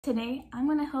Today, I'm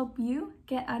going to help you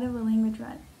get out of a language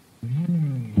rut.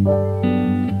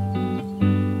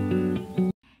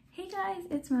 Hey guys,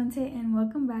 it's Monce and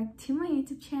welcome back to my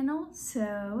YouTube channel.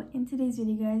 So, in today's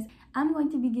video guys, I'm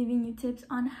going to be giving you tips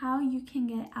on how you can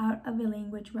get out of a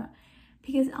language rut.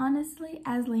 Because honestly,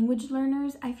 as language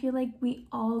learners, I feel like we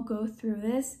all go through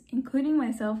this, including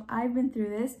myself. I've been through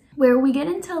this, where we get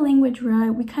into a language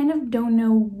rut, we kind of don't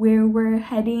know where we're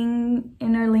heading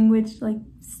in our language, like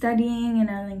studying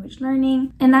and our language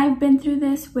learning. And I've been through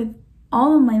this with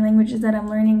all of my languages that I'm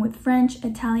learning, with French,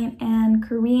 Italian, and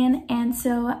Korean. And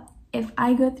so if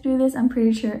I go through this, I'm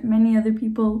pretty sure many other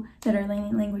people that are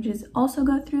learning languages also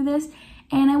go through this.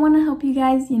 And I want to help you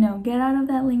guys, get out of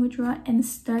that language rut and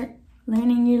start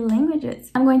learning your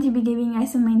languages. I'm going to be giving you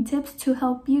guys some main tips to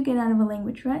help you get out of a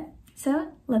language rut.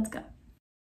 So let's go.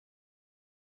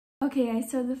 Okay guys,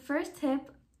 so the first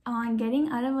tip on getting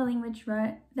out of a language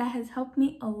rut that has helped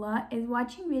me a lot is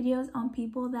watching videos on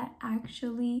people that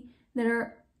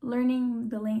are learning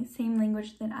the same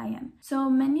language that I am. So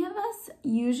many of us,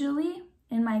 usually,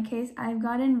 in my case, I've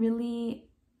gotten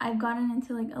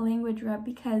into like a language rut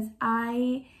because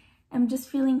I'm just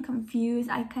feeling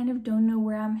confused. I kind of don't know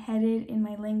where I'm headed in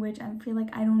my language. I feel like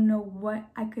I don't know what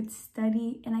I could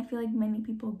study, and I feel like many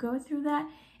people go through that.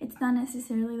 It's not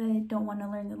necessarily that they don't want to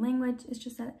learn the language, it's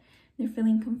just that they're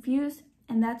feeling confused,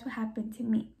 and that's what happened to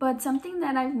me. But something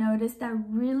that I've noticed that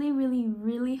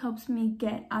really helps me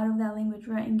get out of that language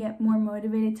rut and get more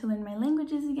motivated to learn my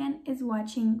languages again is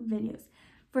watching videos.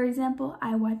 For example,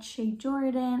 I watch Shay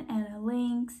Jordan, Anna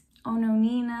Lynx, Ono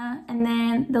Nina, and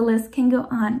then the list can go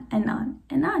on and on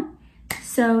and on.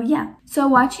 So yeah, so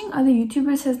watching other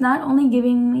YouTubers has not only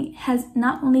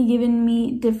given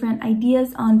me different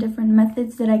ideas on different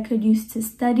methods that I could use to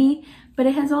study, but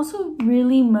it has also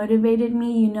really motivated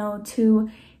me, to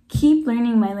keep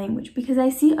learning my language, because I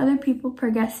see other people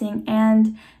progressing,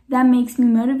 and that makes me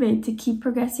motivated to keep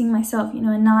progressing myself,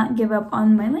 and not give up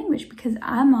on my language, because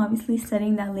I'm obviously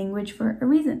studying that language for a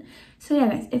reason. So yeah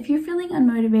guys, if you're feeling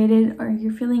unmotivated or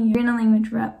you're feeling you're in a language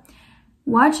rut,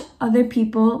 watch other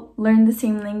people learn the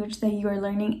same language that you are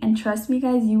learning, and trust me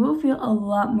guys, you will feel a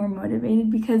lot more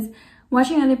motivated, because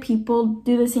watching other people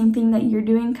do the same thing that you're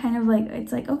doing, kind of like,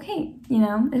 it's like, okay,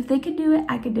 if they could do it,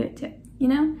 I could do it too,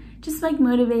 just like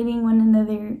motivating one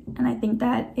another. And I think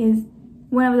that is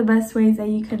one of the best ways that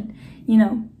you could,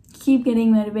 keep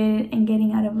getting motivated and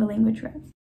getting out of a language rut.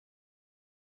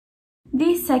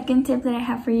 The second tip that I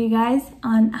have for you guys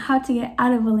on how to get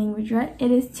out of a language rut,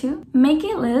 it is to make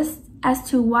a list as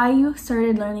to why you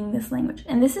started learning this language.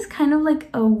 And this is kind of like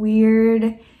a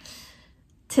weird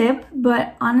tip,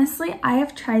 but honestly, I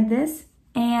have tried this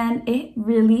and it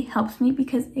really helps me,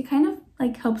 because it kind of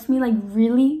like helps me like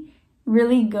really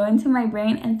go into my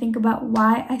brain and think about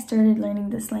why I started learning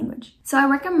this language. So I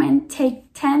recommend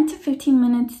take 10 to 15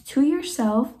 minutes to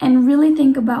yourself and really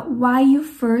think about why you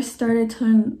first started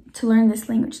to learn this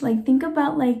language. Like, think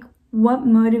about like what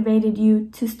motivated you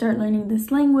to start learning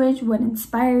this language, what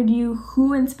inspired you,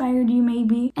 who inspired you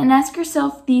maybe, and ask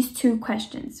yourself these two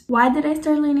questions. Why did I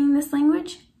start learning this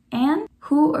language? And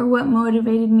who or what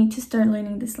motivated me to start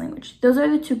learning this language? Those are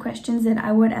the two questions that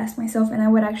I would ask myself, and I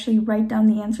would actually write down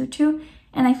the answer to.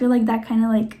 And I feel like that kind of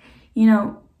like,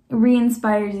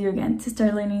 re-inspires you again to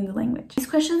start learning the language. These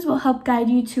questions will help guide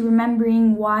you to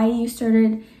remembering why you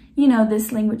started,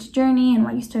 this language journey and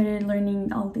why you started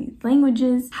learning all these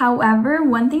languages. However,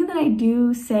 one thing that I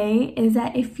do say is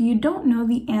that if you don't know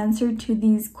the answer to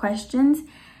these questions,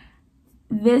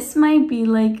 this might be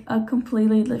like a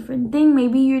completely different thing.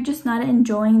 Maybe you're just not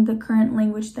enjoying the current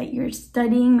language that you're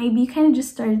studying. Maybe you kind of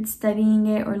just started studying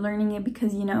it or learning it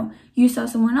because, you saw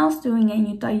someone else doing it and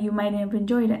you thought you might have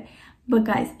enjoyed it. But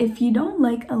guys, if you don't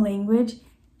like a language,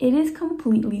 it is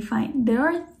completely fine. There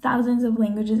are thousands of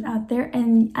languages out there,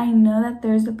 and I know that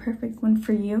there's the perfect one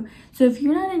for you. So if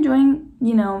you're not enjoying,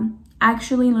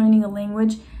 actually learning a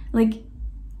language, like,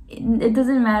 it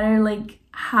doesn't matter, like,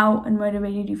 how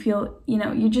unmotivated you feel,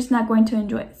 you're just not going to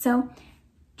enjoy it. So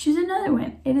choose another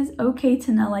one. It is okay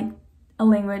to not like a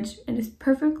language. It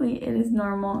is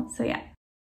normal. So yeah.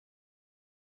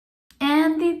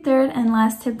 And the third and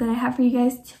last tip that I have for you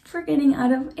guys for getting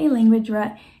out of a language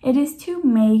rut, it is to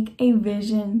make a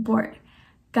vision board.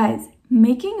 Guys,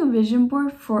 making a vision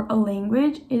board for a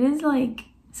language, it is like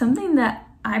something that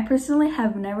I personally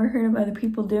have never heard of other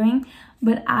people doing,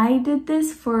 but I did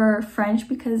this for French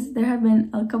because there have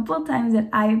been a couple of times that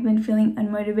I've been feeling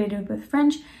unmotivated with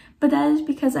French, but that is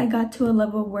because I got to a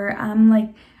level where I'm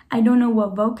like, I don't know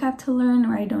what vocab to learn,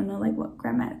 or I don't know like what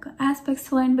grammatical aspects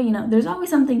to learn, but there's always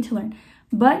something to learn.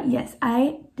 But yes,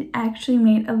 I actually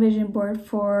made a vision board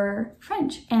for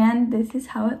French, and this is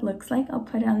how it looks like. I'll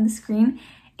put it on the screen,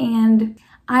 and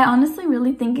I honestly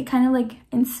really think it kind of like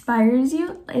inspires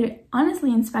you. It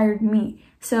honestly inspired me.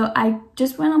 So I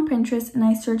just went on Pinterest and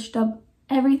I searched up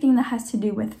everything that has to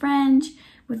do with French,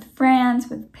 with France,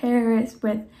 with Paris,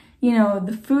 with, you know,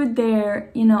 the food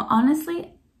there. You know,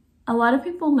 honestly, a lot of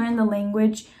people learn the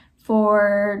language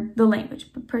for the language,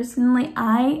 but personally,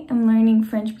 I am learning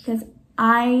French because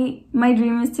my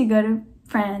dream is to go to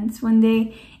France one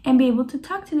day and be able to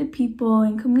talk to the people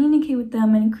and communicate with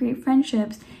them and create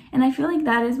friendships. And I feel like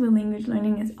that is what language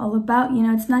learning is all about. You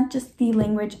know, it's not just the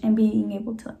language and being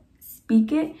able to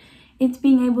speak it. It's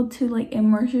being able to like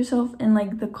immerse yourself in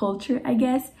like the culture, I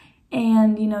guess,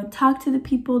 and, you know, talk to the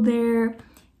people there.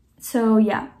 So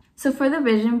yeah. So for the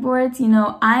vision boards, you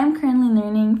know, I'm currently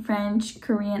learning French,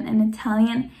 Korean, and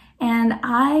Italian, and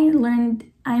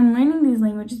I'm learning these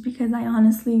languages because I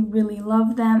honestly really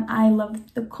love them. I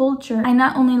love the culture. I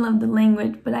not only love the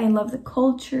language, but I love the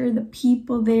culture, the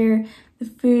people there, the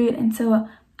food. And so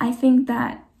I think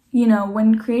that, you know,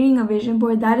 when creating a vision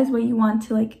board, that is what you want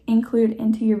to like include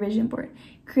into your vision board.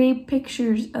 Create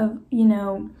pictures of, you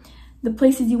know, the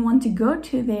places you want to go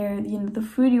to there, you know, the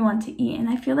food you want to eat. And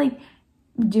I feel like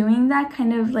doing that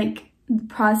kind of like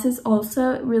process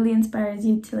also really inspires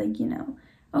you to like, you know,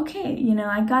 okay, you know,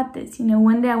 I got this. You know,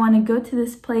 one day I want to go to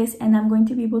this place and I'm going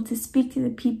to be able to speak to the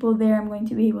people there. I'm going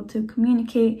to be able to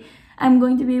communicate. I'm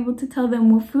going to be able to tell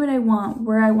them what food I want,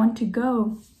 where I want to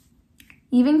go.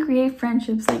 Even create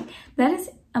friendships. Like, that is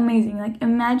amazing. Like,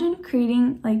 imagine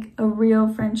creating like a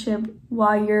real friendship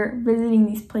while you're visiting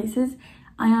these places.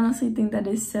 I honestly think that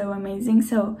is so amazing.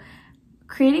 So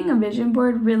creating a vision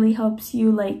board really helps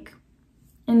you like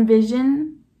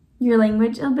envision your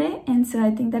language a bit, and so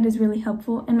I think that is really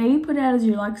helpful. And maybe put it out as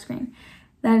your lock screen.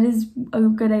 That is a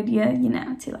good idea, you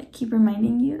know, to like keep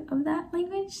reminding you of that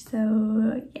language.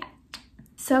 So yeah.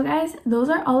 So guys, those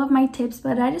are all of my tips,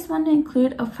 but I just want to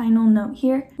include a final note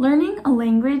here. Learning a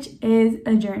language is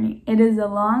a journey. It is a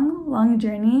long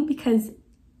journey because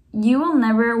you will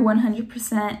never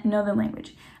 100% know the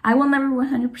language. I will never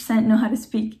 100% know how to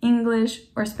speak English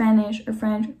or Spanish or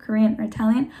French or Korean or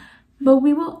Italian, but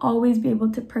we will always be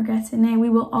able to progress in it. We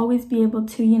will always be able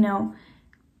to, you know,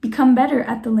 become better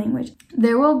at the language.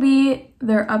 There will be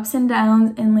their ups and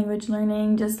downs in language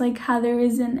learning, just like how there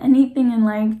is in anything in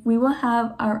life. We will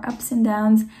have our ups and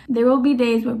downs. There will be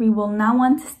days where we will not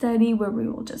want to study, where we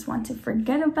will just want to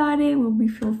forget about it, where we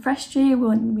feel frustrated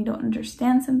when we don't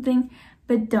understand something.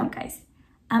 But don't, guys.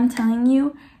 I'm telling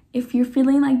you, if you're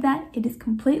feeling like that, it is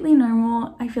completely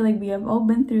normal. I feel like we have all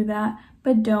been through that,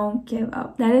 but don't give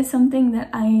up. That is something that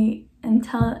I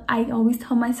always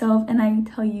tell myself, and I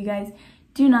tell you guys,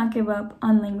 do not give up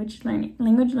on language learning.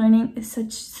 Language learning is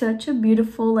such a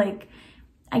beautiful, like,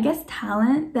 I guess,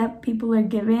 talent that people are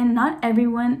given. Not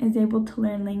everyone is able to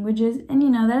learn languages, and you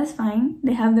know, that is fine.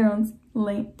 They have their own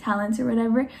talents or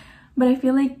whatever. But I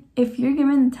feel like if you're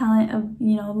given the talent of,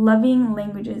 you know, loving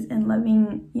languages and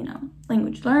loving, you know,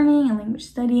 language learning and language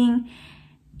studying,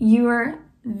 you're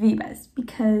the best,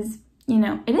 because, you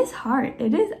know, it is hard.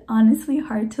 It is honestly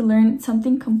hard to learn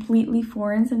something completely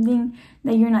foreign, something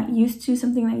that you're not used to,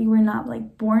 something that you were not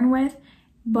like born with.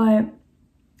 But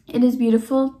it is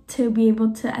beautiful to be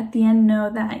able to at the end know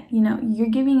that, you know, you're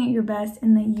giving it your best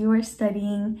and that you are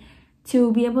studying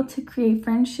to be able to create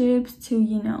friendships, to,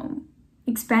 you know,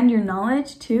 expand your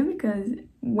knowledge too, because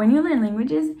when you learn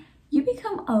languages, you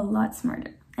become a lot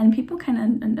smarter, and people kind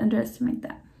of underestimate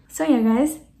that. So yeah,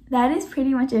 guys, that is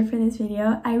pretty much it for this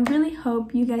video. I really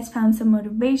hope you guys found some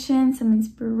motivation, some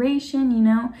inspiration, you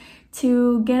know,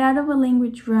 to get out of a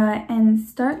language rut and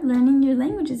start learning your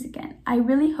languages again. I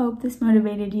really hope this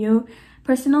motivated you.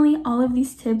 Personally, all of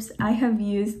these tips I have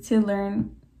used to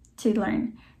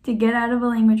get out of a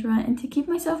language rut and to keep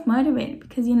myself motivated,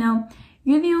 because, you know,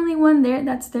 you're the only one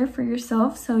that's there for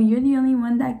yourself. So you're the only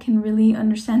one that can really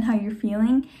understand how you're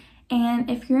feeling. And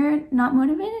if you're not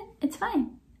motivated, it's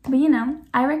fine. But, you know,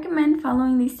 I recommend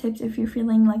following these tips if you're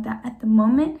feeling like that at the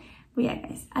moment. But yeah,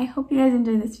 guys, I hope you guys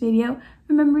enjoyed this video.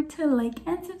 Remember to like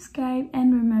and subscribe,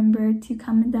 and remember to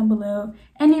comment down below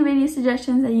any video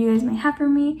suggestions that you guys might have for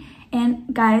me.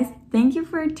 And guys, thank you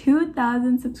for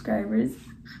 2,000 subscribers.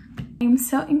 I'm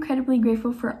so incredibly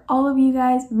grateful for all of you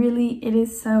guys. Really, it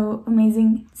is so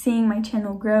amazing seeing my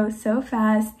channel grow so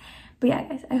fast. But yeah,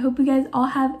 guys, I hope you guys all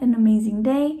have an amazing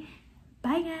day.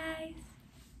 Bye,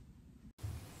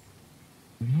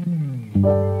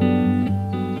 guys.